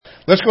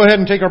Let's go ahead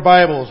and take our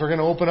Bibles. We're going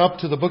to open up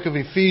to the book of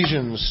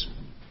Ephesians.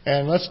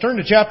 And let's turn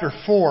to chapter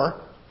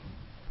 4.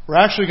 We're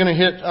actually going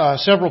to hit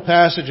several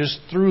passages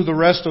through the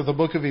rest of the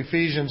book of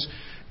Ephesians.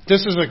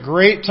 This is a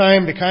great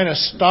time to kind of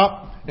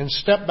stop and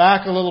step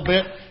back a little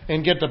bit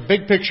and get the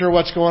big picture of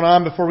what's going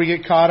on before we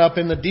get caught up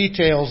in the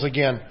details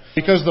again.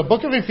 Because the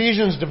book of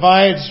Ephesians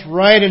divides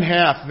right in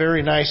half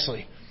very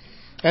nicely.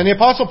 And the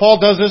Apostle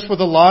Paul does this with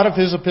a lot of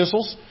his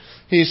epistles.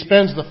 He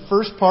spends the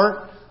first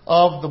part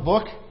of the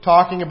book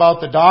talking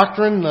about the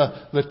doctrine,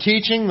 the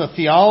teaching, the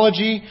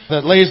theology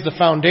that lays the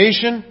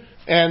foundation.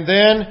 And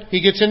then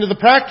he gets into the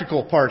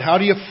practical part. How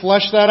do you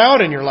flesh that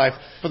out in your life?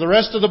 For the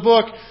rest of the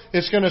book,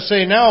 it's going to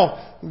say,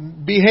 now,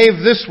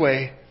 behave this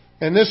way,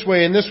 and this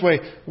way, and this way.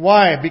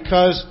 Why?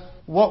 Because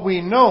what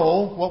we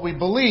know, what we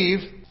believe,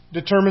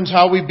 determines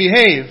how we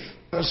behave.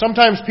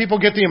 Sometimes people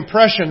get the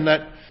impression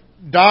that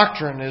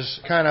doctrine is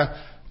kind of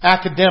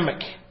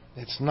academic.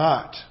 It's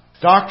not.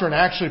 Doctrine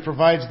actually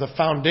provides the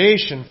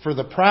foundation for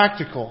the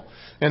practical.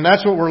 And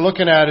that's what we're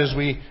looking at as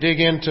we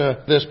dig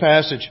into this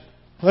passage.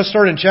 Let's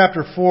start in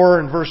chapter 4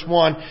 and verse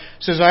 1. It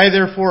says, I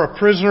therefore, a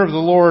prisoner of the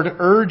Lord,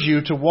 urge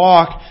you to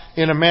walk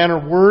in a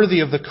manner worthy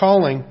of the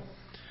calling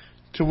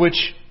to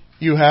which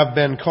you have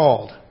been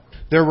called.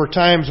 There were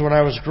times when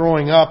I was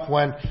growing up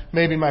when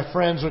maybe my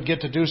friends would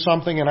get to do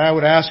something and I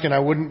would ask and I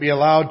wouldn't be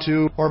allowed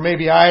to. Or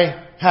maybe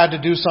I had to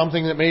do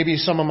something that maybe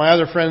some of my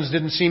other friends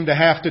didn't seem to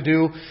have to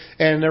do.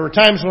 And there were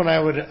times when I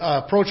would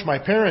approach my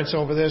parents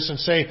over this and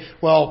say,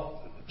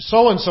 well,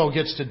 so-and-so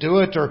gets to do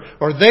it,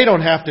 or they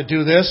don't have to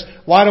do this.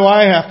 Why do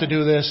I have to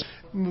do this?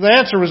 The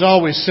answer was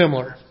always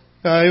similar.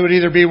 It would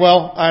either be,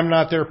 well, I'm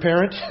not their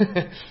parent,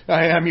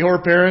 I am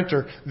your parent,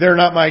 or they're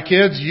not my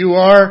kids, you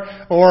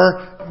are,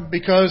 or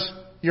because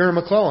you're a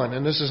McClellan,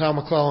 and this is how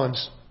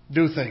McClellans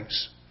do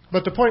things.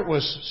 But the point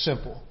was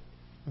simple.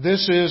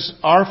 This is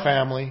our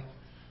family,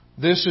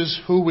 this is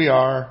who we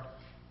are,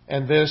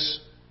 and this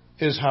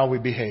is how we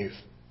behave.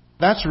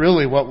 That's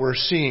really what we're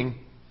seeing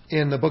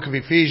in the book of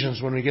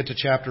Ephesians when we get to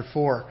chapter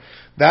 4.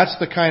 That's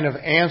the kind of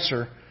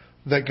answer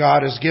that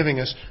God is giving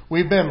us.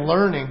 We've been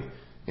learning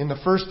in the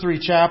first 3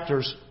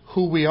 chapters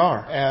who we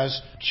are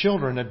as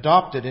children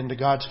adopted into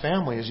God's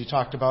family, as he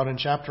talked about in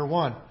chapter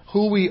 1.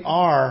 Who we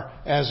are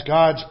as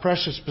God's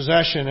precious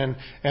possession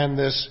and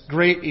this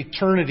great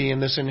eternity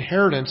and this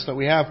inheritance that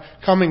we have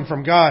coming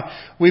from God.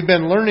 We've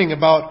been learning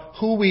about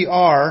who we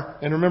are,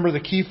 and remember the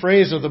key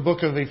phrase of the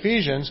book of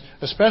Ephesians,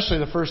 especially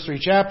the first 3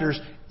 chapters,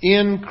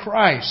 in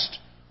Christ.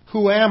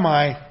 Who am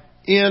I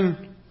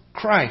in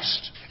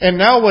Christ? And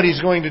now what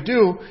he's going to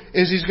do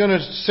is he's going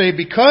to say,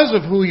 because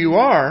of who you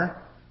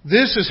are,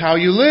 this is how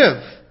you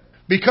live.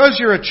 Because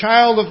you're a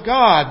child of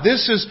God,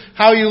 this is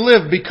how you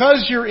live.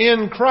 Because you're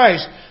in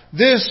Christ,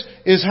 this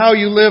is how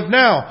you live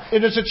now.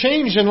 And it's a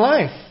change in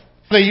life.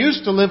 They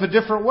used to live a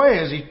different way,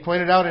 as he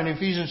pointed out in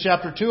Ephesians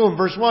chapter 2 and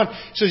verse 1. He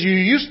says, you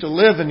used to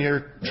live in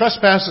your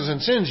trespasses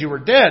and sins. You were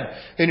dead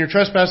in your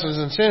trespasses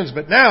and sins.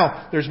 But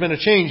now there's been a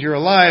change. You're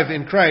alive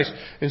in Christ.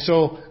 And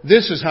so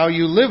this is how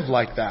you live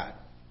like that.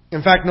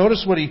 In fact,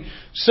 notice what he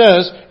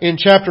says in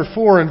chapter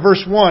 4 and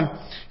verse 1.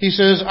 He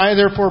says, I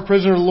therefore,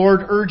 prisoner of the Lord,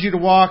 urge you to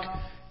walk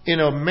in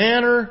a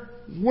manner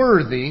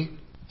worthy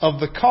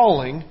of the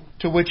calling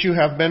to which you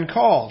have been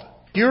called.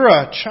 You're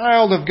a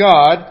child of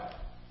God.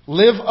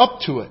 Live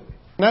up to it.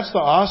 And that's the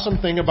awesome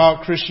thing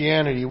about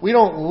Christianity. We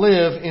don't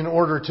live in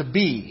order to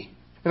be.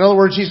 In other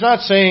words, he's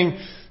not saying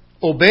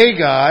obey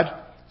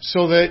God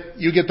so that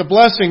you get the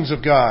blessings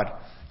of God.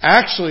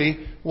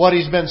 Actually, what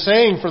he's been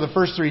saying for the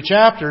first 3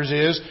 chapters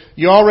is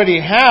you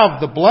already have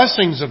the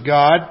blessings of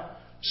God,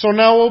 so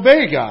now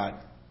obey God.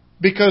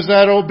 Because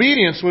that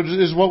obedience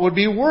is what would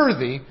be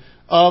worthy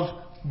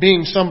of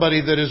being somebody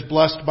that is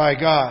blessed by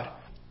God.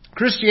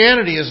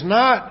 Christianity is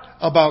not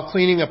about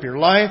cleaning up your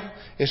life.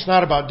 It's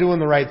not about doing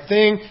the right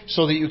thing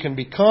so that you can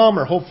become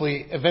or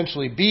hopefully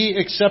eventually be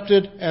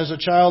accepted as a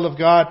child of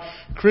God.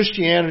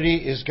 Christianity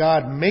is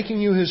God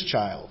making you his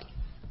child.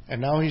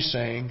 And now he's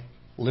saying,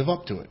 live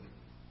up to it.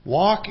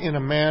 Walk in a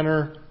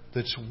manner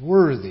that's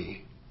worthy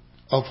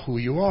of who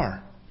you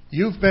are.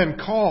 You've been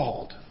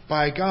called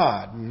by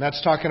God. And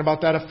that's talking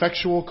about that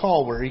effectual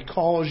call where he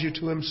calls you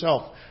to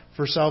himself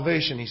for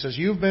salvation. He says,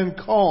 you've been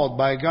called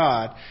by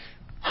God.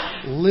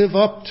 Live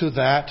up to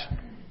that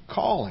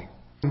calling.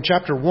 In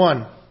chapter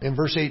 1, in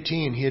verse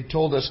 18, he had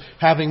told us,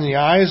 having the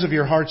eyes of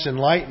your hearts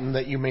enlightened,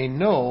 that you may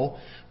know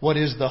what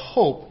is the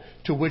hope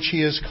to which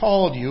he has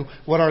called you,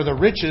 what are the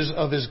riches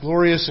of his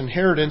glorious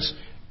inheritance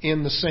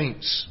in the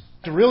saints.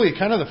 Really,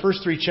 kind of the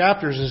first 3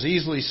 chapters is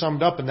easily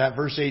summed up in that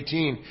verse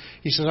 18.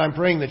 He says, I'm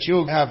praying that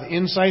you'll have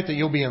insight, that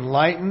you'll be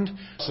enlightened,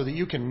 so that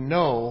you can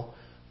know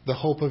the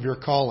hope of your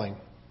calling.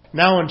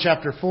 Now in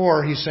chapter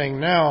 4, he's saying,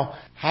 now,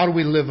 how do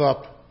we live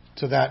up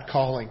to that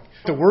calling?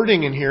 The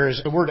wording in here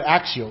is the word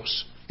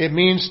axios. It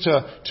means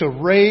to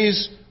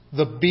raise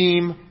the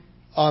beam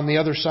on the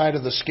other side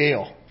of the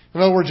scale. In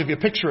other words, if you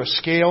picture a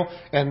scale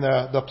and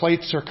the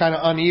plates are kind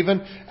of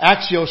uneven,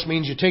 axios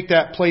means you take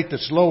that plate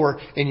that's lower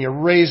and you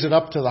raise it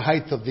up to the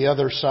height of the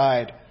other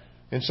side.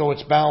 And so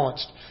it's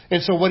balanced.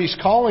 And so what He's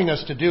calling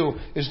us to do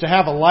is to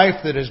have a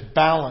life that is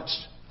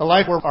balanced. A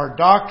life where our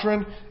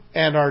doctrine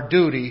and our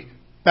duty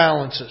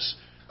balances.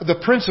 The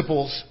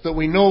principles that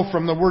we know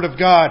from the Word of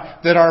God,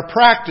 that our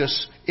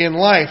practice in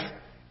life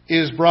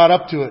is brought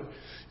up to it.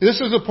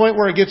 This is the point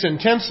where it gets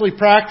intensely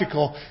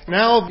practical.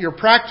 Now your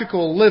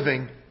practical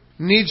living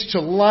needs to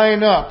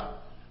line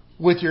up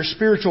with your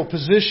spiritual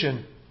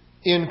position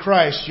in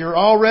Christ. You're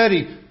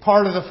already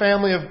part of the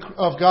family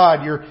of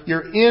God.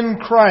 You're in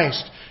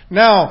Christ.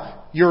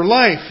 Now, your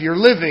life, your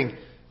living,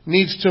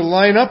 needs to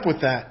line up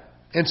with that.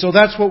 And so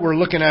that's what we're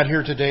looking at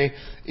here today,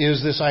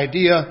 is this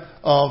idea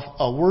of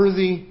a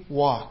worthy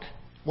walk.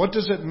 What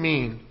does it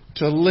mean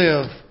to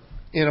live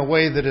in a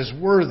way that is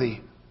worthy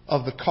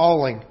of the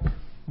calling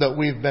that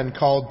we've been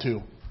called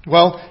to?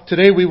 Well,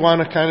 today we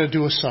want to kind of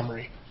do a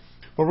summary.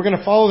 But we're going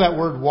to follow that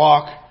word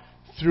walk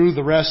through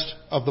the rest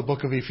of the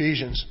book of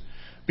Ephesians,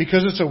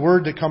 because it's a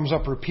word that comes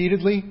up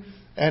repeatedly,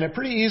 and it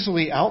pretty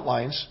easily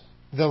outlines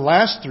the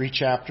last 3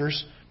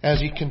 chapters as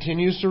he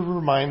continues to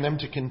remind them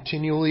to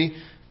continually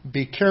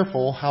be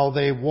careful how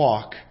they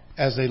walk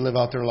as they live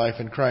out their life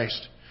in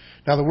Christ.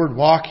 Now the word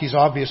walk, he's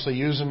obviously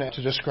using it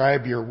to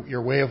describe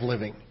your way of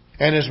living.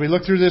 And as we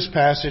look through this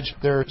passage,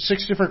 there are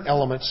 6 different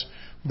elements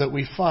that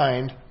we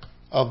find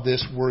of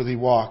this worthy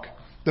walk.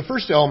 The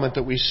first element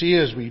that we see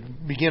as we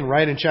begin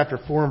right in chapter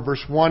 4 and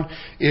verse 1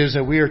 is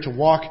that we are to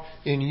walk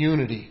in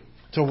unity.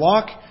 To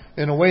walk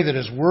in a way that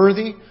is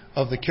worthy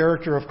of the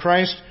character of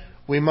Christ,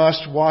 we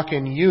must walk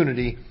in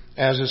unity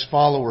as His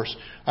followers.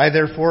 I,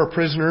 therefore, a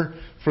prisoner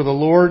for the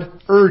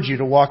Lord, urge you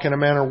to walk in a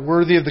manner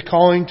worthy of the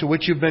calling to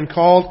which you've been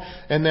called.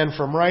 And then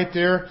from right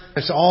there,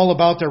 it's all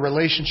about their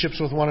relationships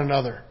with one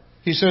another.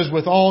 He says,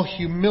 with all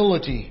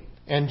humility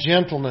and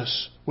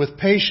gentleness, with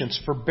patience,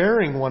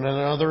 forbearing one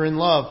another in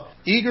love,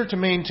 eager to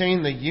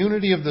maintain the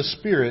unity of the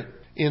Spirit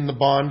in the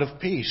bond of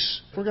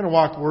peace. If we're going to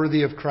walk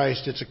worthy of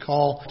Christ, it's a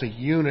call to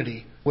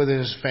unity within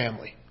His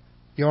family.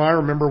 You know, I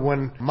remember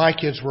when my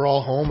kids were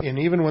all home, and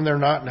even when they're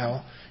not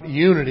now,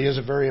 unity is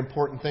a very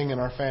important thing in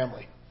our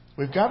family.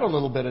 We've got a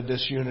little bit of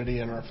disunity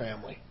in our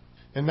family.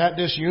 And that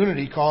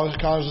disunity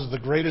causes the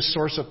greatest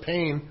source of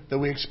pain that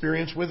we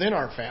experience within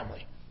our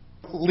family.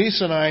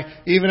 Lisa and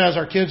I, even as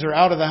our kids are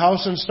out of the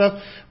house and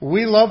stuff,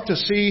 we love to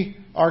see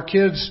our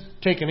kids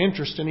take an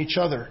interest in each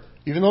other.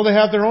 Even though they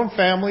have their own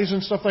families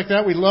and stuff like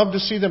that, we love to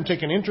see them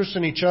take an interest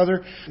in each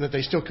other, that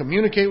they still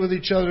communicate with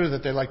each other,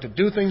 that they like to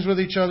do things with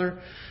each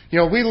other. You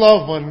know, we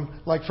love when,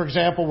 like for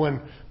example,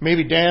 when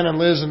maybe Dan and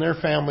Liz and their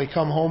family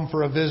come home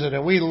for a visit,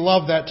 and we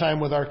love that time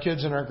with our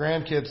kids and our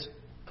grandkids.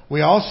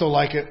 We also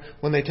like it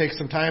when they take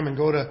some time and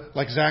go to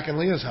like Zach and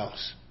Leah's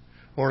house.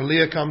 Or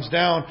Leah comes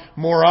down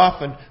more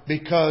often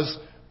because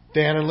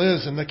Dan and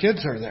Liz and the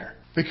kids are there.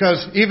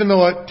 Because even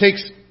though it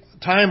takes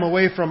time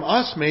away from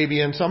us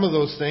maybe in some of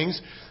those things,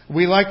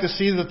 we like to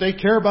see that they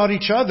care about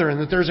each other and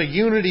that there's a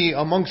unity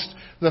amongst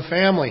the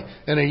family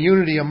and a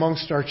unity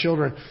amongst our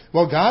children.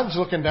 Well, God's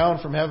looking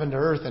down from heaven to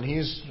earth and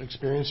He's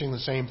experiencing the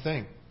same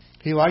thing.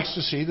 He likes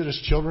to see that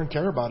His children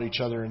care about each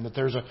other and that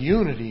there's a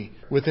unity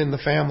within the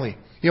family.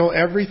 You know,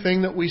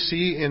 everything that we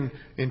see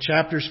in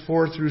chapters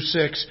 4 through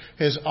 6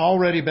 has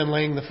already been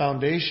laying the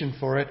foundation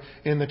for it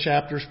in the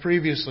chapters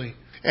previously.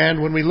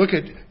 And when we look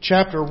at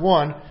chapter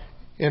 1,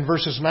 in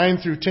verses 9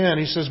 through 10,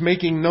 he says,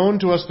 making known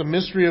to us the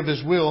mystery of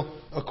His will,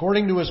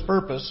 according to His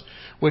purpose,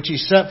 which He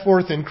set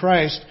forth in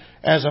Christ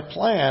as a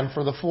plan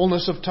for the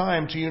fullness of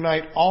time to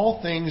unite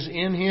all things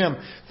in Him,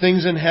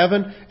 things in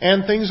heaven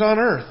and things on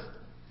earth.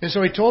 And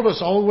so He told us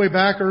all the way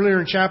back earlier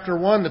in chapter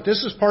 1 that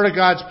this is part of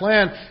God's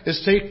plan,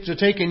 is to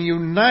take and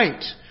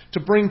unite,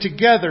 to bring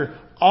together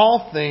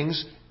all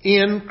things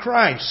in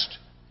Christ.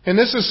 And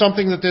this is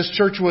something that this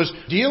church was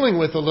dealing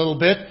with a little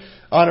bit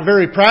on a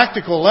very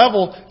practical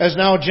level, as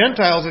now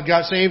Gentiles had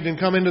got saved and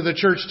come into the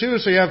church too.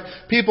 So you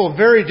have people of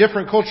very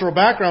different cultural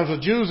backgrounds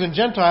with Jews and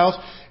Gentiles.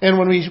 And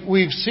when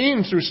we've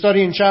seen through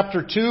studying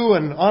chapter 2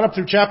 and on up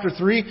through chapter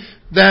 3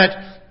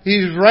 that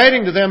He's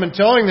writing to them and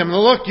telling them,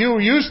 look, you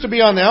used to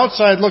be on the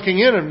outside looking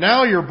in and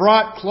now you're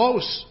brought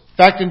close. In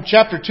fact, in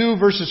chapter 2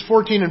 verses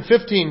 14 and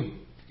 15,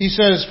 He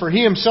says, for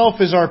He Himself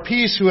is our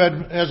peace, who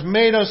has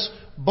made us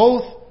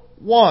both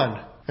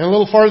one. And a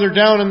little farther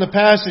down in the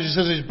passage, it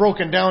says He's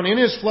broken down in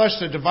His flesh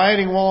the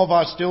dividing wall of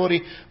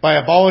hostility by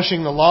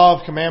abolishing the law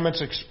of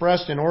commandments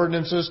expressed in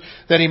ordinances,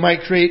 that He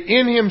might create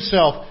in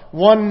Himself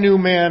one new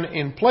man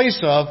in place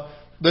of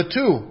the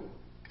two.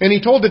 And He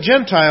told the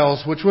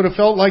Gentiles, which would have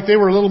felt like they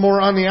were a little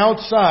more on the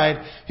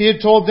outside, He had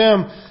told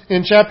them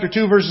in chapter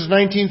 2 verses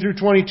 19 through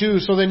 22,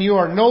 so then you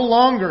are no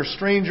longer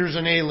strangers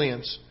and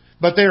aliens,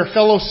 but they are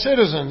fellow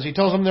citizens. He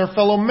tells them they're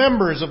fellow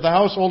members of the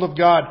household of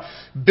God,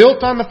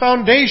 built on the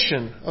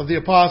foundation of the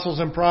apostles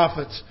and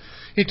prophets.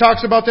 He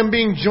talks about them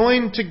being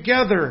joined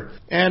together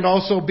and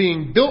also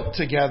being built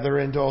together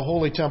into a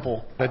holy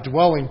temple, a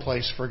dwelling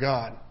place for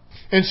God.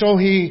 And so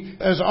He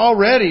has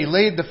already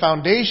laid the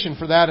foundation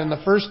for that in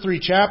the first 3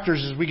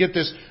 chapters as we get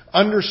this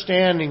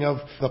understanding of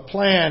the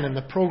plan and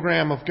the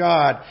program of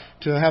God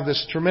to have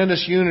this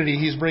tremendous unity.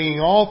 He's bringing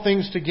all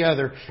things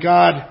together.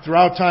 God,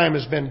 throughout time,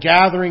 has been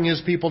gathering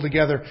His people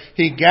together.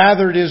 He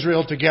gathered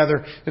Israel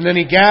together, and then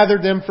He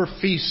gathered them for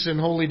feasts and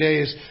holy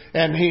days.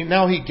 And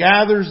now He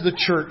gathers the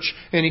church,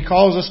 and He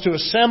calls us to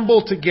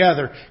assemble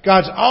together.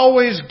 God's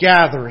always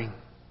gathering.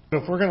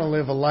 If we're going to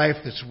live a life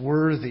that's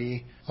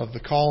worthy of the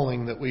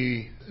calling that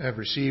we have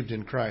received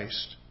in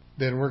Christ,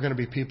 then we're going to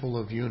be people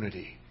of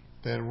unity.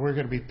 Then we're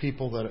going to be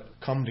people that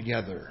come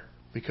together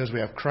because we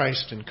have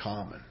Christ in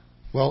common.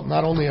 Well,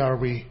 not only are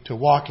we to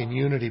walk in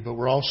unity, but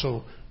we're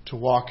also to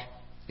walk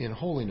in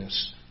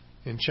holiness.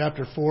 In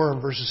chapter 4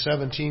 and verses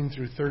 17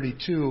 through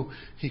 32,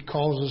 He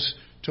calls us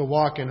to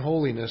walk in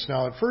holiness.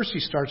 Now, at first He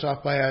starts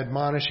off by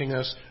admonishing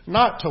us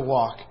not to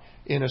walk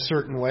in a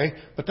certain way,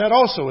 but that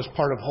also is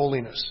part of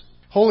holiness.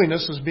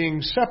 Holiness is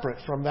being separate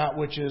from that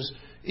which is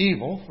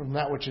evil, from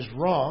that which is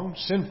wrong,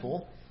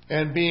 sinful,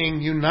 and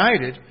being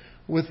united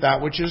with that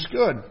which is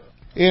good.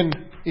 In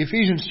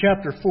Ephesians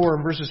chapter 4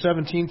 and verses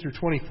 17 through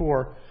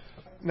 24,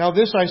 "Now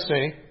this I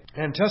say,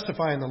 and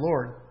testify in the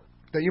Lord,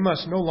 that you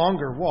must no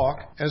longer walk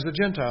as the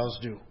Gentiles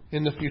do.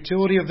 In the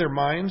futility of their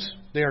minds,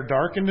 they are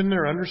darkened in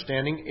their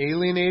understanding,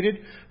 alienated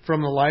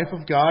from the life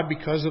of God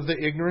because of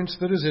the ignorance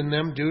that is in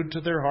them due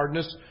to their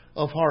hardness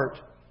of heart.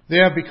 They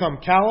have become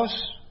callous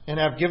and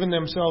have given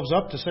themselves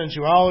up to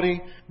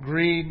sensuality,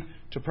 greed,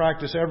 to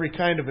practice every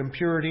kind of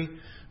impurity.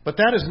 But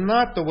that is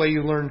not the way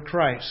you learned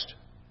Christ.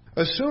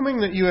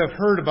 Assuming that you have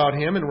heard about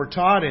Him and were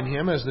taught in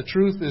Him, as the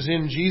truth is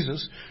in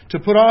Jesus, to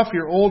put off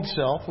your old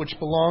self, which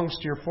belongs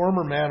to your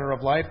former manner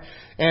of life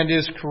and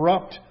is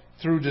corrupt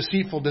through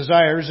deceitful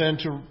desires, and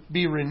to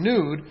be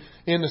renewed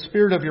in the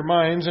spirit of your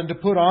minds, and to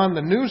put on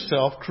the new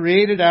self,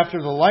 created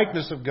after the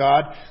likeness of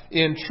God,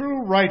 in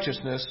true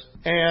righteousness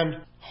and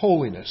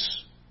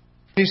holiness."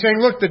 He's saying,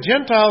 look, the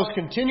Gentiles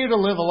continue to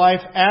live a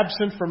life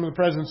absent from the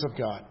presence of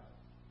God.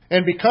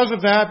 And because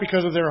of that,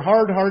 because of their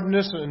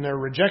hard-heartedness and their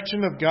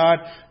rejection of God,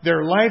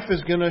 their life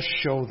is going to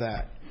show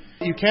that.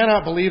 You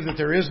cannot believe that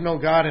there is no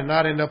God and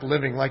not end up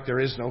living like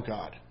there is no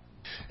God.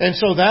 And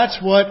so that's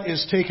what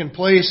is taking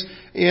place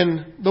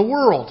in the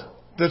world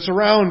that's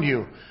around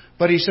you.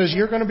 But He says,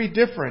 you're going to be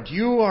different.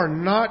 You are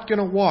not going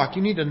to walk.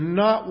 You need to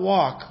not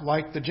walk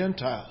like the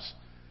Gentiles.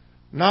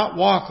 Not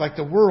walk like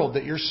the world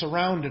that you're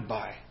surrounded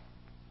by.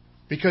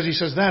 Because He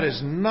says that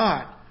is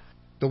not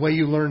the way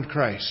you learned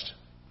Christ.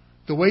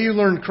 The way you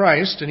learned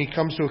Christ, and He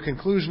comes to a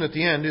conclusion at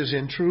the end, is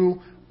in true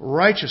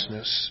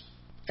righteousness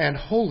and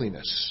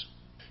holiness.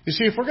 You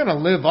see, if we're going to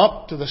live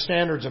up to the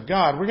standards of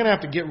God, we're going to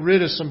have to get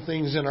rid of some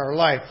things in our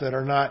life that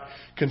are not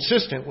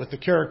consistent with the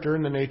character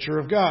and the nature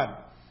of God.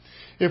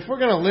 If we're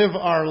going to live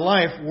our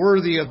life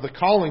worthy of the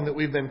calling that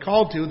we've been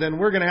called to, then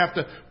we're going to have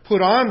to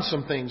put on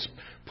some things,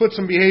 put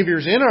some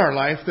behaviors in our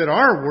life that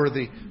are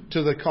worthy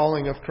to the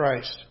calling of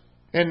Christ.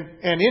 And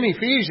in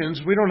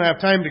Ephesians, we don't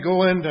have time to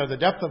go into the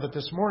depth of it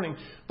this morning,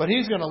 but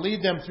he's going to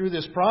lead them through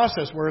this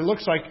process where it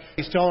looks like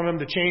he's telling them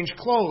to change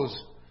clothes.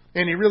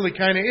 And he really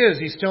kind of is.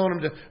 He's telling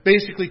them to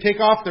basically take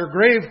off their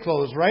grave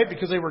clothes, right?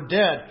 Because they were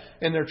dead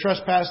in their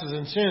trespasses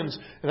and sins.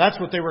 And that's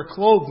what they were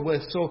clothed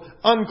with. So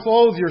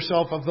unclothe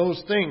yourself of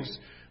those things,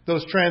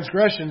 those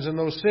transgressions and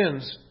those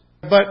sins.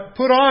 But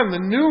put on the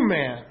new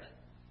man.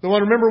 The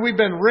one, remember, we've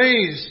been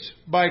raised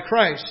by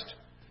Christ.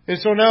 And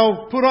so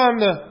now put on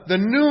the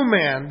new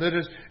man that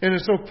is,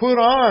 and so put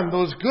on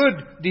those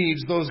good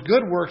deeds, those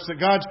good works that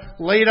God's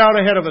laid out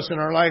ahead of us in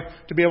our life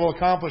to be able to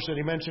accomplish that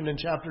He mentioned in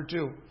chapter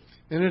 2.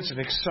 And it's an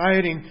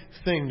exciting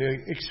thing to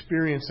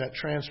experience that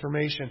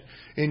transformation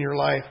in your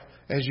life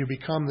as you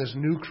become this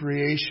new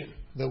creation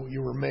that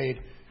you were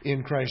made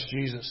in Christ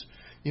Jesus.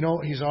 You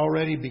know, He's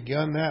already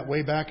begun that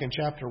way back in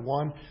chapter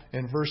 1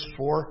 and verse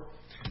 4.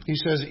 He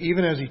says,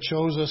 even as He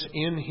chose us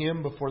in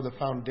Him before the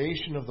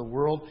foundation of the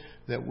world,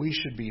 that we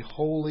should be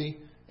holy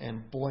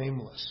and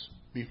blameless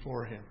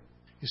before Him.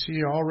 You see,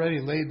 He already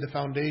laid the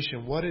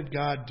foundation. What did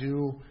God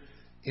do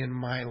in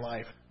my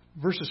life?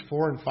 Verses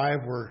 4 and 5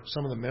 were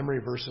some of the memory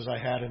verses I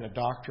had in a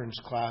doctrines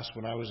class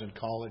when I was in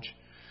college.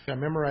 I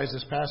memorized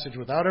this passage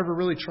without ever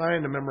really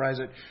trying to memorize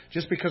it,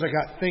 just because I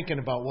got thinking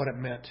about what it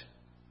meant.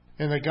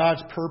 And that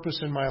God's purpose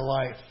in my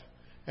life,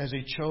 as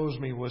He chose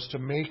me, was to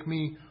make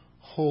me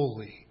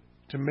holy,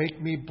 to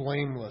make me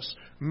blameless.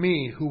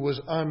 Me who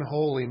was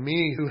unholy,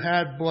 me who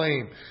had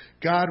blame.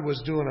 God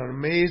was doing an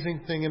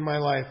amazing thing in my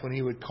life when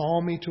He would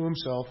call me to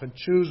Himself and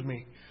choose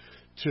me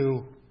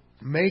to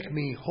make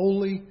me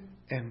holy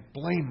and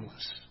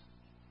blameless.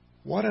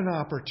 What an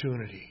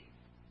opportunity.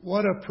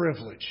 What a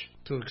privilege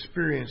to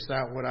experience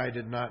that what I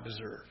did not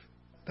deserve.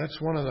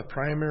 That's one of the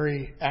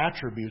primary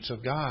attributes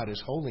of God,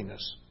 is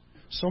holiness.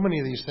 So many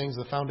of these things,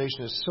 the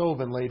foundation has so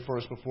been laid for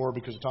us before,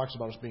 because it talks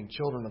about us being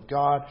children of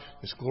God,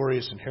 this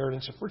glorious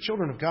inheritance. If we're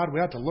children of God, we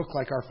ought to look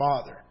like our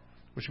Father,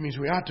 which means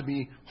we ought to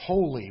be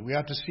holy. We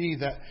ought to see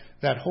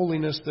that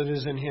holiness that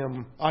is in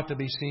Him ought to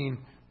be seen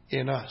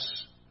in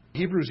us.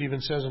 Hebrews even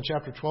says in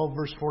chapter 12,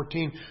 verse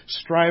 14,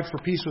 strive for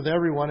peace with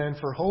everyone and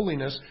for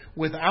holiness,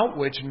 without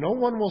which no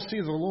one will see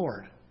the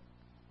Lord.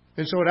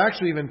 And so it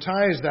actually even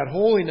ties that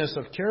holiness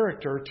of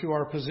character to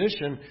our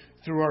position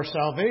through our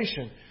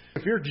salvation.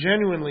 If you're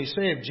genuinely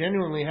saved,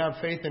 genuinely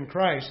have faith in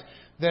Christ,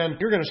 then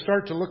you're going to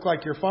start to look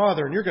like your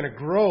Father, and you're going to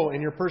grow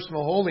in your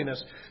personal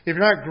holiness. If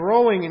you're not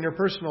growing in your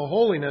personal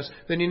holiness,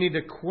 then you need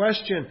to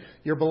question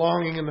your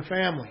belonging in the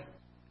family,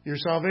 your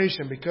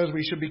salvation, because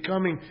we should be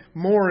becoming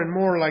more and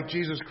more like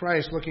Jesus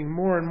Christ, looking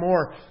more and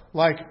more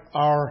like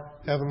our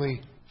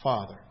Heavenly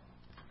Father.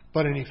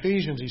 But in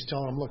Ephesians, he's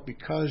telling them, look,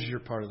 because you're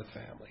part of the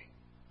family,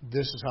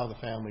 this is how the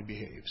family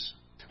behaves.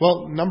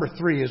 Well, number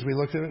 3, as we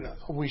look at it,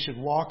 we should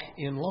walk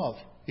in love.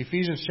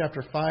 Ephesians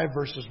chapter 5,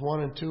 verses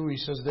 1 and 2, he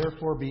says,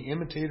 therefore be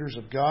imitators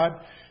of God,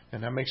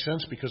 and that makes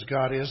sense because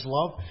God is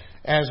love,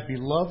 as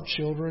beloved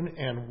children,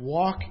 and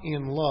walk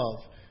in love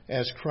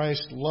as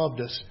Christ loved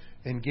us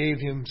and gave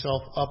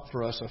himself up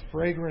for us, a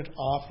fragrant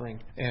offering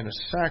and a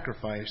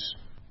sacrifice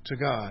to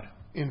God.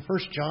 In 1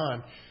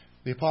 John,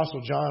 the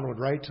Apostle John would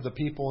write to the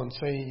people and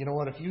say, you know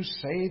what, if you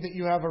say that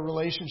you have a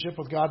relationship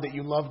with God, that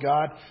you love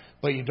God,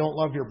 but you don't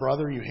love your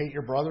brother, you hate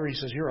your brother, he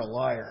says, you're a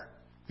liar.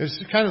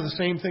 It's kind of the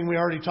same thing we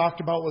already talked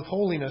about with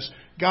holiness.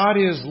 God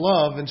is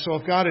love, and so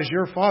if God is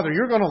your Father,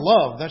 you're going to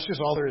love. That's just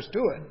all there is to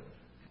it.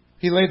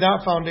 He laid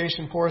that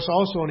foundation for us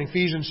also in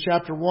Ephesians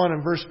chapter 1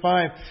 and verse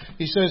 5.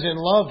 He says, in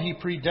love he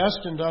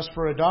predestined us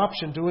for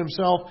adoption to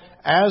himself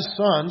as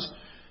sons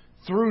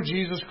through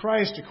Jesus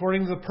Christ,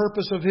 according to the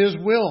purpose of his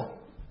will.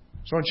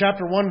 So in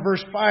chapter 1,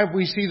 verse 5,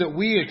 we see that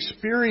we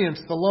experience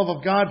the love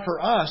of God for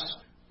us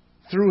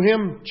through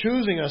him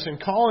choosing us and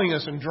calling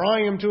us and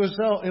drawing him to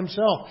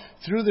himself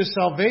through this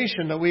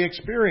salvation that we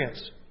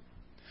experience.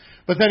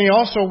 But then he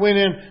also went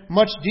in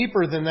much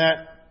deeper than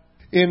that.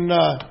 In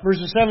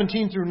verses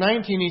 17 through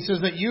 19, he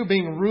says that you,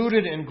 being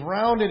rooted and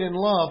grounded in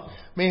love,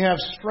 may have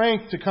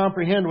strength to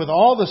comprehend with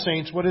all the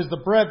saints what is the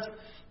breadth.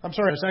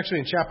 It's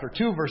actually in chapter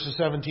 2, verses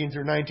 17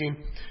 through 19.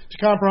 To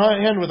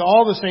comprehend with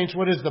all the saints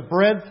what is the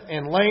breadth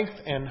and length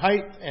and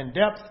height and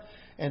depth,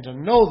 and to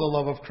know the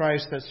love of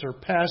Christ that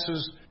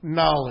surpasses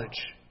knowledge.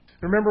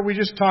 Remember, we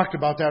just talked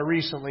about that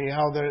recently,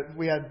 how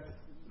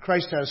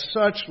Christ has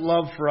such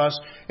love for us,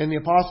 and the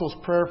Apostles'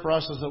 prayer for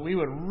us is that we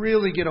would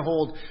really get a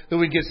hold, that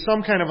we'd get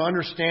some kind of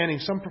understanding,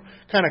 some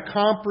kind of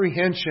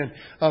comprehension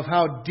of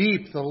how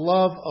deep the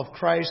love of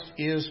Christ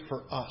is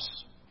for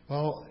us.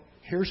 Well,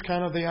 here's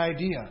kind of the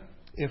idea.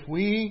 If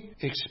we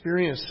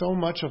experience so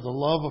much of the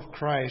love of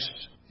Christ,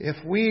 if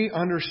we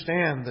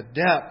understand the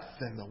depth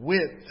and the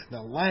width and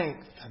the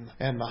length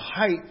and the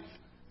height,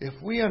 if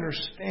we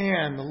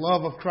understand the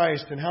love of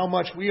Christ and how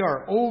much we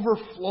are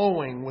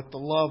overflowing with the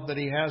love that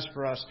he has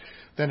for us,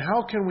 then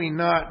how can we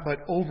not but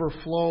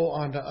overflow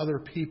onto other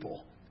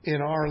people in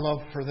our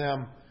love for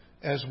them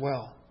as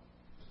well?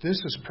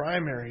 This is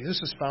primary. This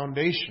is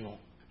foundational.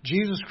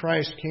 Jesus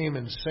Christ came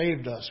and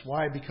saved us.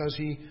 Why? Because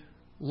he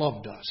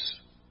loved us.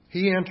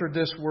 He entered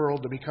this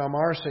world to become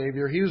our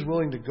Savior. He was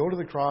willing to go to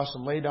the cross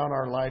and lay down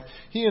our life.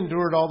 He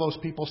endured all those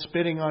people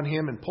spitting on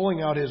him and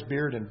pulling out his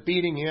beard and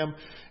beating him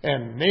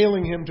and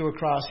nailing him to a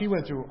cross. He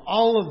went through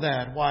all of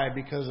that. Why?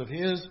 Because of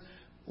his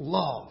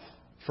love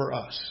for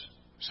us.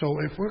 So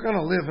if we're going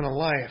to live in a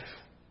life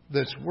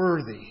that's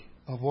worthy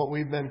of what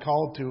we've been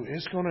called to,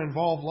 it's going to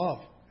involve love.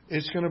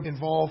 It's going to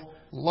involve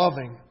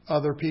loving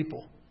other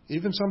people.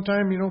 Even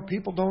sometimes,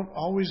 people don't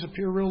always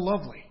appear real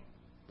lovely.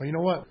 But you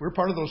know what? We're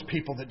part of those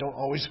people that don't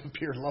always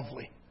appear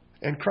lovely.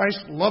 And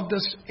Christ loved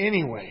us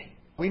anyway.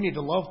 We need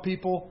to love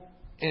people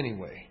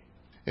anyway.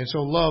 And so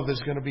love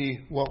is going to be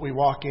what we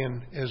walk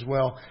in as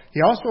well.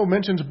 He also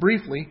mentions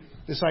briefly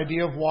this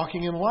idea of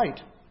walking in light.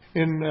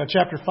 In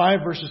chapter 5,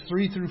 verses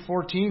 3 through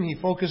 14,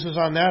 he focuses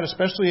on that,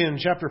 especially in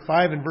chapter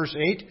 5 and verse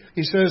 8.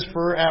 He says,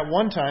 for at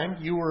one time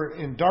you were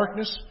in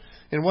darkness.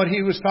 And what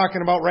he was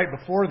talking about right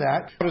before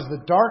that was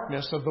the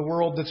darkness of the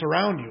world that's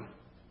around you.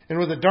 And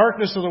with the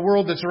darkness of the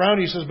world that's around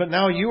you, he says, but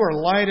now you are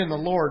light in the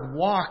Lord.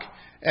 Walk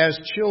as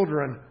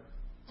children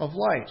of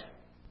light.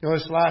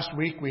 This last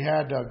week we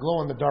had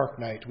Glow in the Dark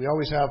night. We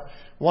always have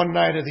one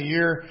night of the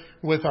year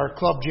with our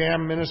Club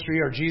Jam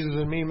ministry, our Jesus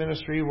and Me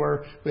ministry,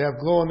 where we have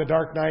Glow in the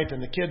Dark night,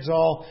 and the kids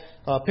all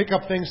pick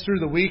up things through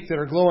the week that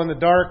are glow in the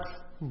dark,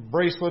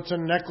 bracelets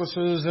and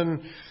necklaces,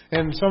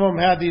 and some of them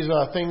had these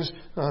things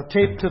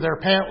taped to their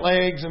pant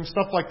legs and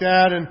stuff like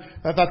that. And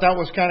I thought that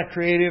was kind of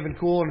creative and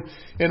cool.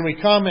 And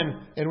we come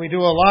and we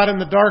do a lot in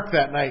the dark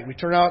that night. We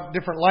turn out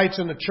different lights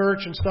in the church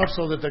and stuff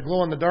so that the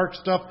glow in the dark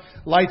stuff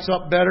lights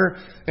up better.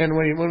 And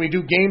when we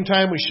do game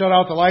time, we shut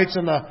out the lights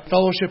in the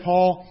fellowship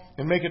hall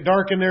and make it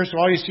dark in there, so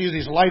all you see is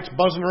these lights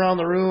buzzing around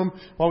the room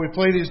while we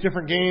play these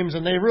different games,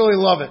 and they really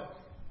love it.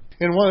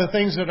 And one of the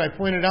things that I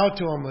pointed out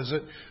to them was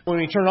that when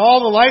you turn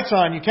all the lights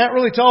on, you can't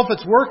really tell if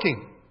it's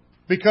working.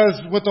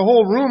 Because with the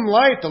whole room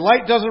light, the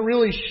light doesn't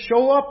really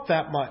show up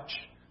that much.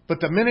 But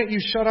the minute you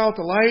shut out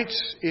the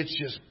lights, it's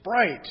just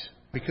bright.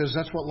 Because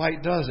that's what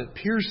light does. It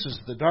pierces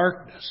the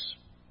darkness.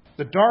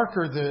 The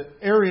darker the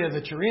area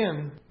that you're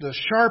in, the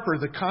sharper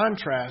the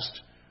contrast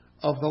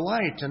of the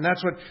light. And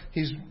that's what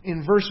he's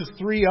in verses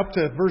 3 up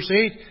to verse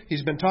 8.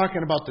 He's been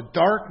talking about the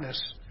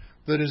darkness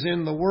that is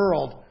in the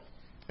world.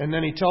 And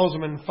then he tells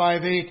them in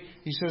 5:8,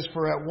 he says,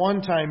 "For at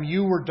one time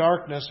you were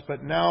darkness,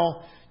 but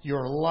now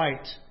you're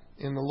light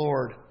in the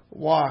Lord.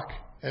 Walk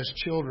as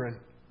children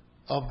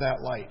of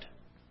that light."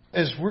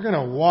 As we're going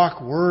to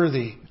walk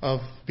worthy of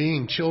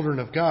being children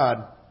of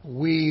God,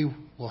 we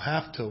will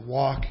have to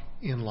walk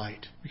in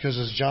light. Because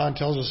as John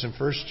tells us in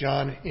 1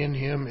 John, in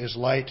Him is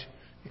light.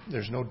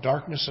 There's no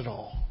darkness at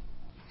all.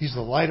 He's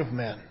the light of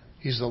men.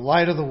 He's the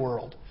light of the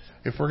world.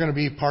 If we're going to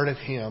be part of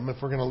Him,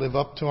 if we're going to live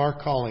up to our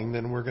calling,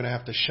 then we're going to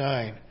have to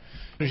shine.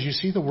 As you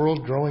see the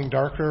world growing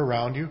darker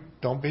around you,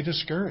 don't be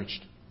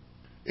discouraged.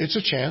 It's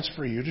a chance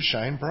for you to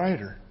shine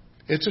brighter.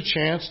 It's a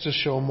chance to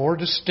show more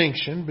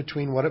distinction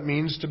between what it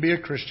means to be a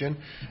Christian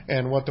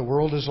and what the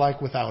world is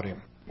like without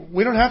Him.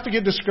 We don't have to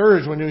get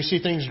discouraged when we see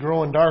things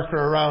growing darker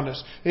around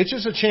us. It's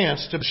just a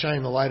chance to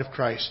shine the light of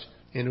Christ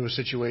into a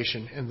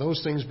situation, and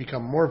those things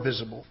become more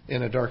visible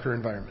in a darker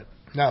environment.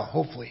 Now,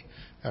 hopefully,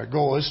 our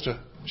goal is to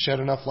shed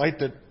enough light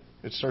that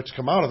it starts to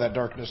come out of that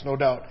darkness, no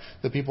doubt,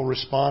 that people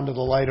respond to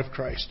the light of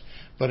Christ.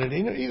 But at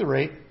either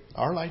rate,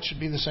 our light should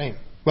be the same.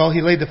 Well,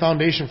 he laid the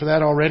foundation for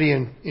that already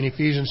in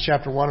Ephesians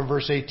chapter 1 and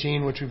verse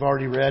 18, which we've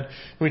already read.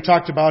 We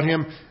talked about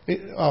him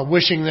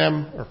wishing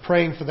them or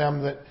praying for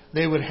them that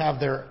they would have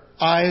their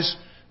eyes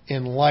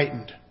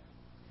enlightened.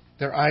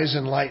 Their eyes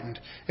enlightened.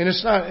 And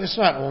it's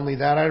not only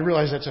that. I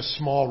realize that's a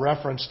small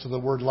reference to the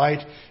word light.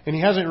 And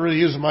he hasn't really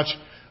used much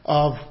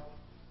of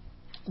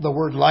the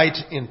word light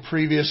in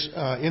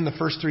the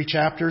first 3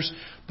 chapters.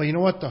 But you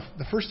know what?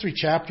 The first 3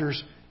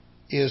 chapters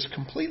is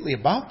completely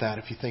about that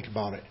if you think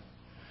about it.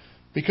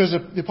 Because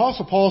the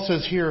Apostle Paul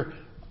says here,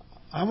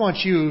 I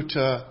want you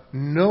to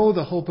know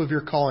the hope of your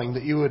calling,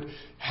 that you would,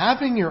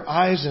 having your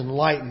eyes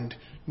enlightened,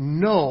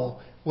 know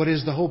what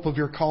is the hope of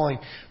your calling.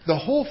 The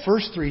whole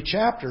first 3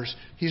 chapters,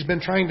 he's been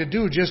trying to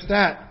do just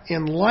that,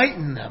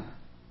 enlighten them,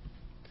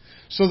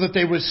 so that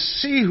they would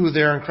see who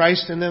they are in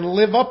Christ and then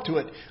live up to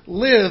it.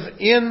 Live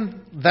in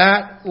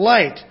that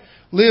light.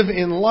 Live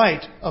in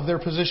light of their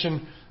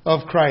position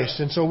of Christ.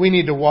 And so we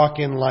need to walk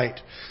in light.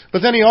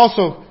 But then he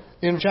also,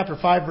 in chapter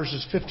 5,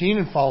 verses 15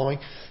 and following,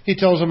 he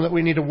tells them that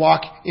we need to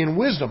walk in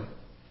wisdom.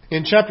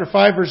 In chapter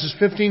 5, verses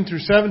 15 through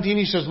 17,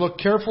 he says, "Look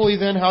carefully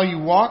then how you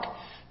walk,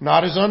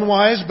 not as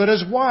unwise, but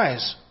as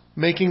wise,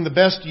 making the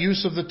best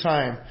use of the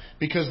time,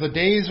 because the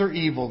days are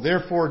evil.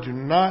 Therefore do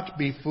not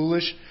be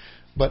foolish,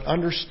 but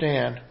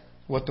understand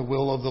what the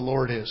will of the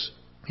Lord is."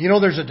 You know,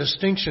 there's a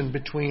distinction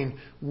between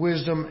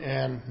wisdom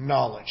and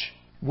knowledge.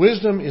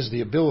 Wisdom is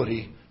the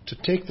ability to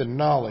take the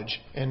knowledge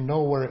and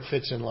know where it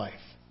fits in life.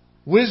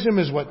 Wisdom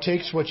is what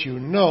takes what you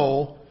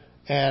know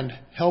and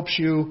helps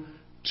you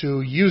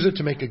to use it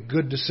to make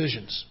good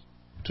decisions,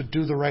 to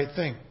do the right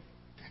thing.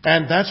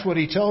 And that's what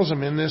he tells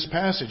them in this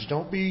passage.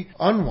 Don't be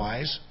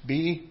unwise,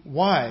 be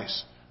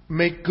wise.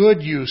 Make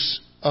good use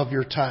of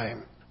your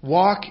time.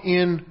 Walk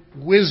in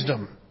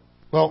wisdom.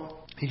 Well,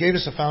 he gave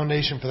us a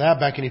foundation for that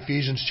back in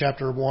Ephesians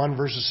chapter 1,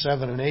 verses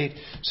 7 and 8. It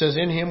says,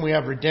 "In Him we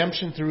have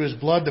redemption through His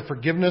blood, the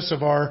forgiveness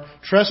of our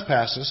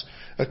trespasses,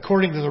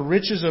 according to the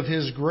riches of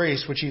His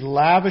grace, which He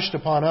lavished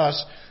upon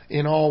us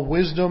in all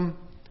wisdom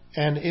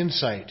and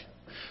insight."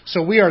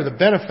 So we are the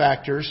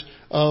benefactors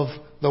of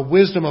the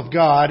wisdom of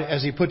God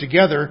as He put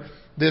together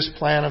this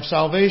plan of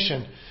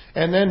salvation.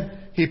 And then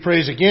he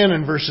prays again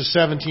in verses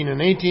 17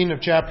 and 18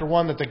 of chapter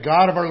 1 that the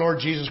God of our Lord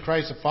Jesus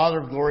Christ, the Father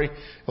of glory,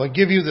 will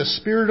give you the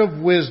spirit of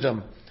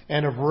wisdom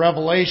and of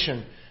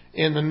revelation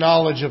in the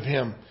knowledge of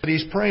Him. But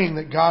he's praying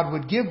that God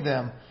would give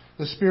them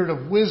the spirit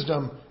of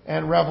wisdom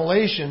and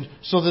revelation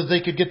so that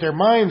they could get their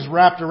minds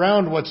wrapped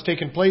around what's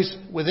taken place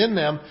within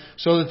them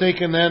so that they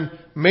can then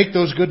make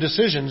those good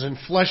decisions and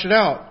flesh it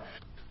out,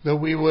 that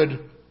we would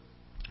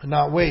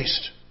not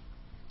waste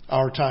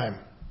our time.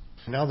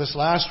 Now this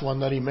last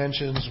one that he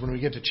mentions when we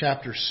get to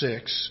chapter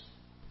 6,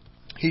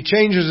 he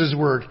changes his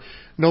word.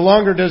 No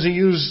longer does he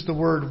use the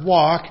word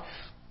walk,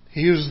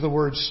 he uses the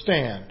word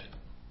stand.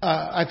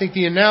 I think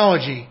the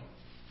analogy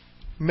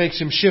makes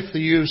him shift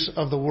the use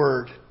of the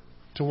word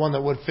to one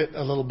that would fit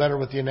a little better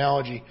with the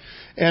analogy.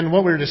 And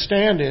what we're to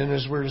stand in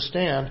is we're to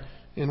stand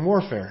in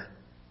warfare.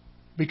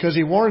 Because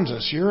he warns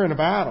us, you're in a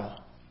battle.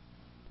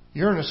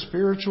 You're in a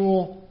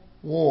spiritual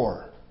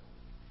war.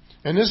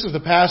 And this is the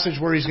passage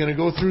where he's going to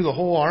go through the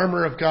whole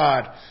armor of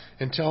God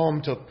and tell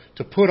them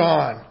to put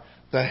on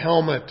the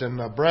helmet and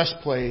the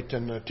breastplate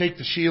and take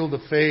the shield of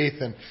faith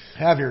and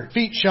have your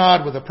feet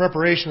shod with the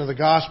preparation of the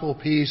gospel of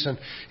peace. And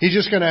he's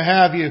just going to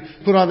have you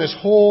put on this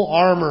whole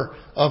armor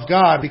of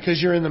God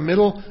because you're in the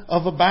middle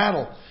of a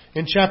battle.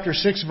 In chapter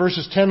 6,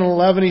 verses 10 and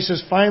 11, he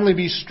says, "Finally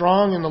be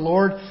strong in the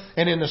Lord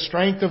and in the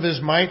strength of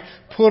His might.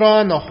 Put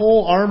on the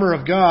whole armor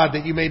of God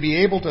that you may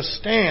be able to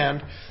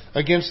stand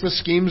against the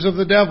schemes of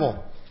the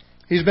devil."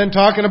 He's been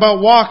talking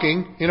about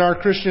walking in our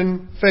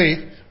Christian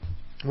faith.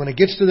 When it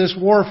gets to this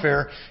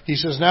warfare, he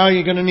says, now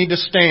you're going to need to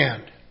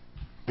stand.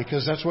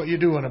 Because that's what you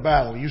do in a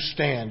battle. You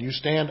stand.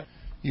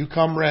 You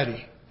come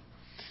ready.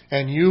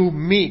 and you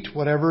meet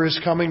whatever is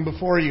coming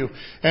before you.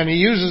 And he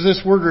uses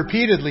this word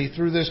repeatedly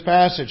through this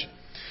passage.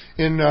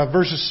 In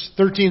verses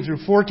 13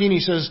 through 14, he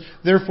says,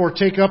 "Therefore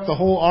take up the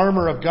whole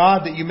armor of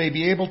God, that you may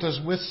be able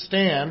to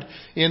withstand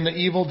in the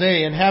evil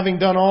day, and having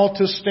done all,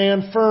 to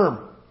stand firm.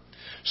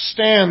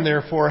 Stand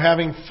therefore,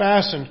 having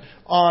fastened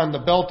on the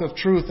belt of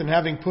truth, and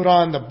having put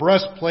on the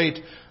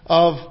breastplate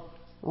of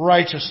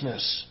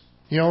righteousness."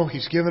 You know,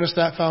 He's given us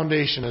that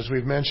foundation, as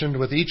we've mentioned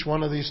with each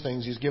one of these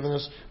things. He's given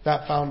us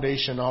that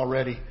foundation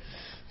already.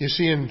 You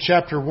see in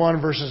chapter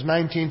 1, verses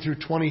 19 through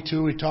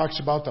 22, he talks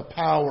about the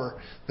power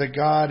that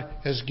God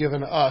has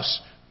given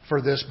us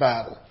for this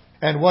battle.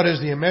 And what is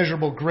the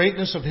immeasurable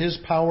greatness of His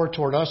power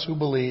toward us who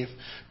believe,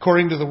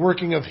 according to the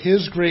working of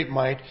His great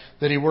might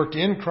that He worked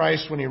in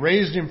Christ when He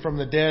raised Him from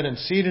the dead and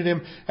seated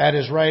Him at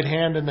His right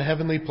hand in the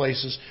heavenly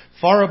places,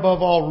 far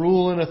above all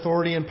rule and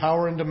authority and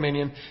power and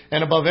dominion,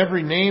 and above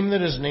every name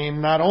that is named,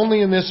 not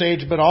only in this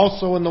age, but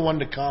also in the one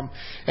to come.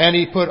 And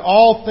He put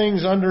all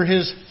things under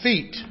His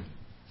feet.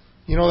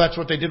 You know, that's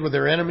what they did with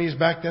their enemies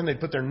back then. They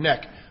put their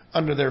neck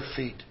under their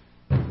feet.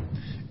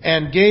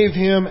 And gave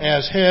Him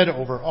as head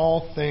over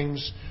all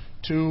things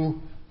to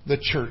the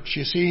church.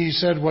 You see, he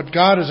said what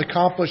God has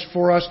accomplished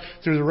for us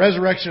through the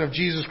resurrection of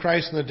Jesus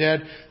Christ from the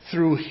dead,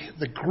 through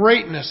the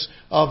greatness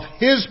of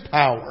His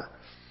power,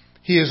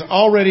 He has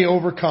already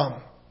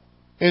overcome.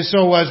 And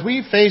so as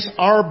we face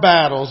our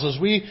battles,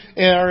 as we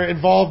are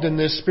involved in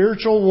this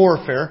spiritual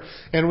warfare,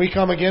 and we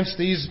come against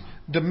these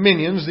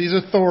dominions, these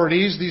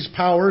authorities, these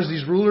powers,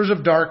 these rulers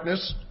of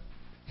darkness,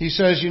 he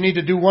says you need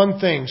to do one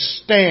thing: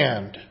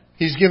 stand.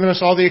 He's given us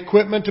all the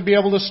equipment to be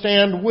able to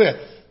stand with.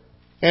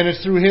 And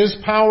it's through His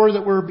power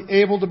that we're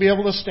able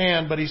to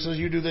stand. But he says,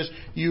 you do this,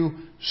 you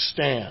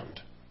stand.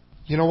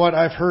 You know what?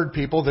 I've heard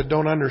people that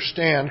don't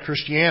understand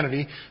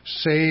Christianity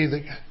say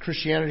that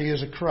Christianity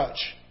is a crutch.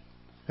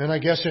 And I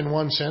guess in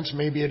one sense,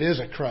 maybe it is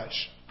a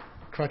crutch.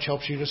 A crutch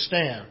helps you to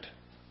stand.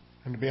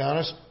 And to be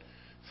honest,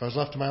 if I was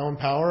left to my own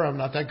power, I'm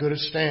not that good at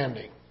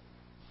standing.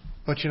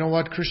 But you know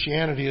what?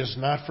 Christianity is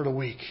not for the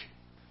weak.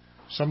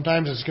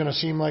 Sometimes it's going to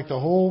seem like the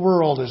whole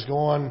world is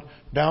going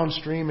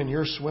downstream and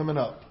you're swimming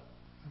up.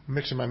 I'm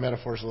mixing my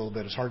metaphors a little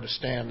bit. It's hard to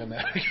stand in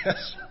that, I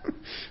guess.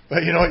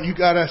 But you know what? You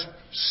got to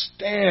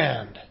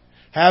stand.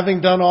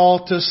 Having done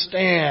all, to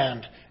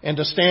stand. And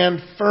to stand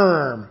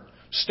firm.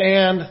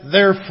 Stand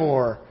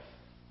therefore.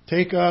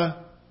 Take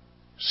a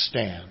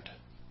stand.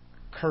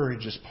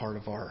 Courage is part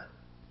of our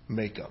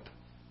makeup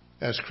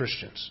as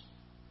Christians.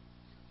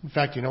 In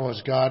fact, you know,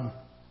 as God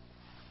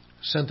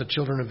sent the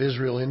children of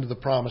Israel into the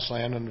promised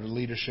land under the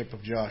leadership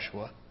of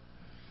Joshua,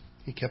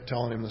 He kept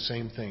telling them the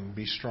same thing: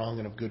 be strong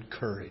and of good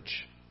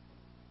courage.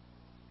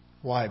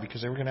 Why?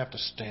 Because they were going to have to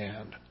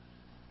stand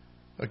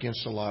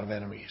against a lot of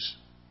enemies.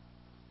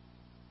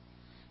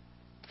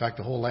 In fact,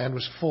 the whole land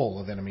was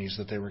full of enemies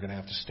that they were going to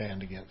have to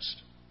stand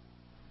against.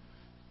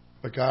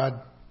 But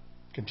God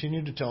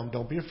continued to tell them,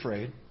 don't be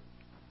afraid,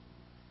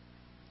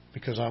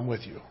 because I'm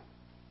with you.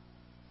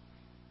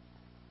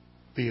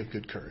 Be of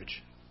good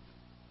courage.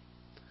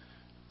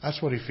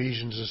 That's what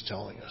Ephesians is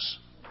telling us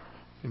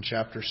in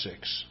chapter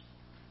 6.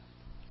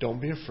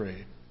 Don't be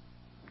afraid.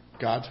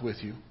 God's with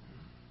you.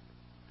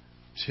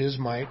 It's His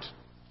might.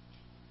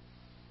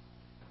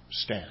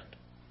 Stand.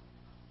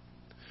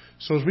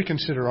 So as we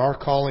consider our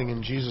calling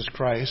in Jesus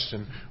Christ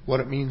and what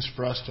it means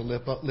for us to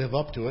live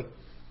up to it,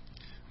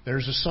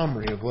 there's a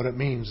summary of what it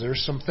means.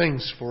 There's some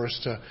things for us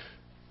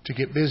to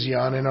get busy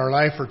on in our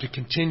life, or to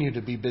continue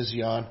to be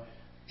busy on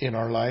in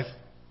our life.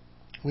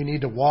 We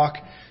need to walk,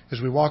 as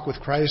we walk with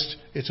Christ,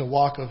 it's a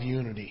walk of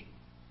unity.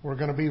 We're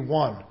going to be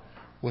one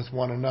with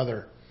one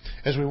another.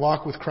 As we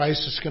walk with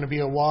Christ, it's going to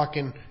be a walk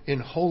in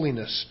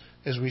holiness,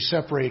 as we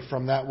separate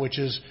from that which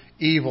is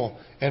evil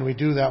and we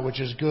do that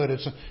which is good.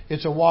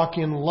 It's a walk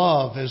in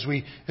love as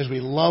we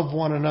love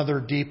one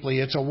another deeply.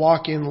 It's a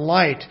walk in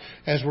light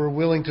as we're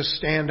willing to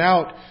stand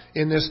out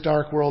in this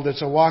dark world.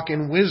 It's a walk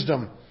in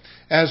wisdom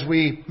as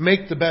we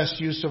make the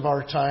best use of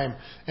our time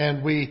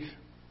and we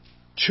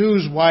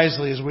choose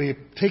wisely, as we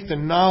take the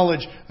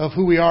knowledge of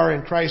who we are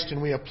in Christ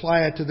and we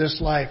apply it to this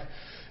life.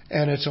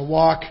 And it's a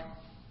walk,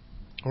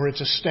 or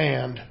it's a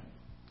stand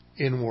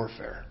in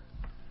warfare,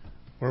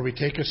 where we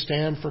take a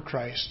stand for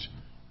Christ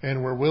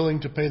and we're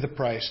willing to pay the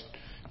price.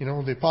 You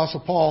know, the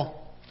Apostle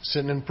Paul,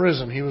 sitting in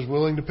prison, he was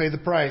willing to pay the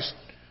price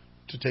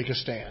to take a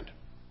stand.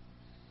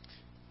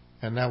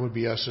 And that would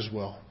be us as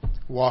well,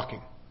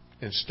 walking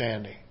and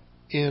standing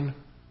in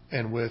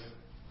and with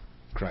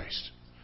Christ.